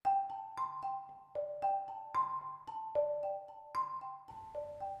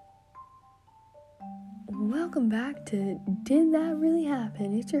Welcome back to Did That Really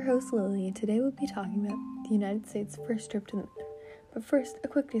Happen? It's your host Lily, and today we'll be talking about the United States' first trip to the moon. But first, a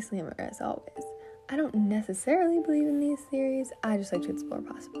quick disclaimer as always. I don't necessarily believe in these theories, I just like to explore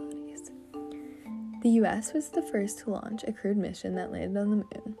possibilities. The US was the first to launch a crewed mission that landed on the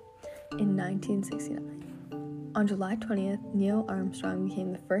moon in 1969. On July 20th, Neil Armstrong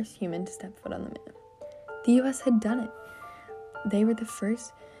became the first human to step foot on the moon. The US had done it. They were the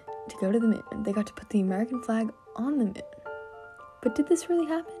first to go to the moon. They got to put the American flag on the moon. But did this really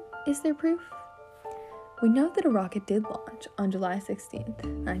happen? Is there proof? We know that a rocket did launch on July 16th,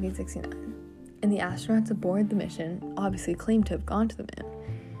 1969, and the astronauts aboard the mission obviously claimed to have gone to the moon.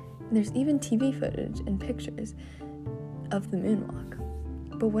 And there's even TV footage and pictures of the moonwalk.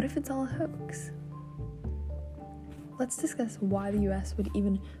 But what if it's all a hoax? Let's discuss why the US would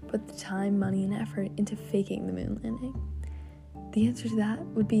even put the time, money, and effort into faking the moon landing. The answer to that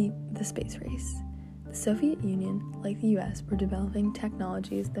would be the space race. The Soviet Union, like the US, were developing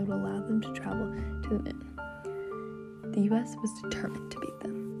technologies that would allow them to travel to the moon. The US was determined to beat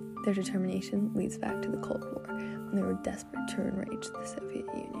them. Their determination leads back to the Cold War, when they were desperate to enrage the Soviet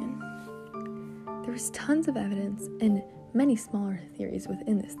Union. There was tons of evidence and many smaller theories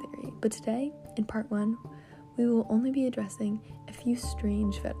within this theory, but today, in part 1, we will only be addressing a few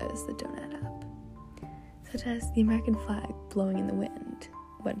strange photos that don't add up, such as the American flag blowing in the wind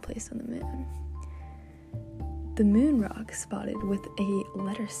when placed on the moon, the moon rock spotted with a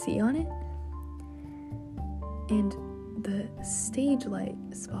letter C on it, and the stage light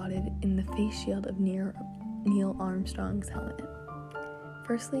spotted in the face shield of Neil Armstrong's helmet.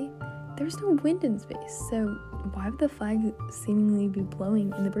 Firstly, there's no wind in space, so why would the flag seemingly be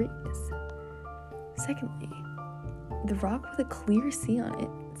blowing in the breeze? Secondly, the rock with a clear C on it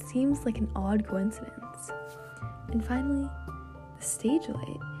seems like an odd coincidence. And finally, the stage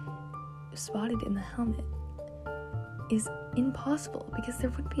light spotted in the helmet is impossible because there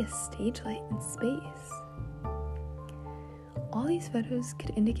wouldn't be a stage light in space. All these photos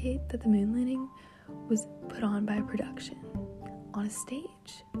could indicate that the moon landing was put on by a production on a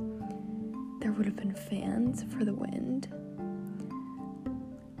stage. There would have been fans for the wind,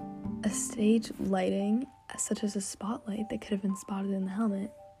 a stage lighting such as a spotlight that could have been spotted in the helmet,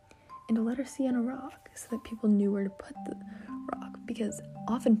 and a letter C on a rock so that people knew where to put the rock, because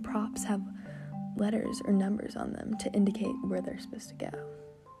often props have letters or numbers on them to indicate where they're supposed to go.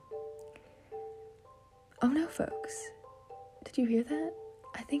 Oh no, folks. Did you hear that?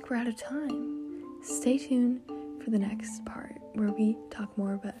 I think we're out of time. Stay tuned for the next part where we talk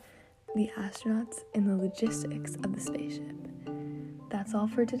more about the astronauts and the logistics of the spaceship. That's all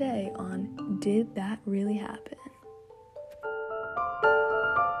for today on Did That Really Happen?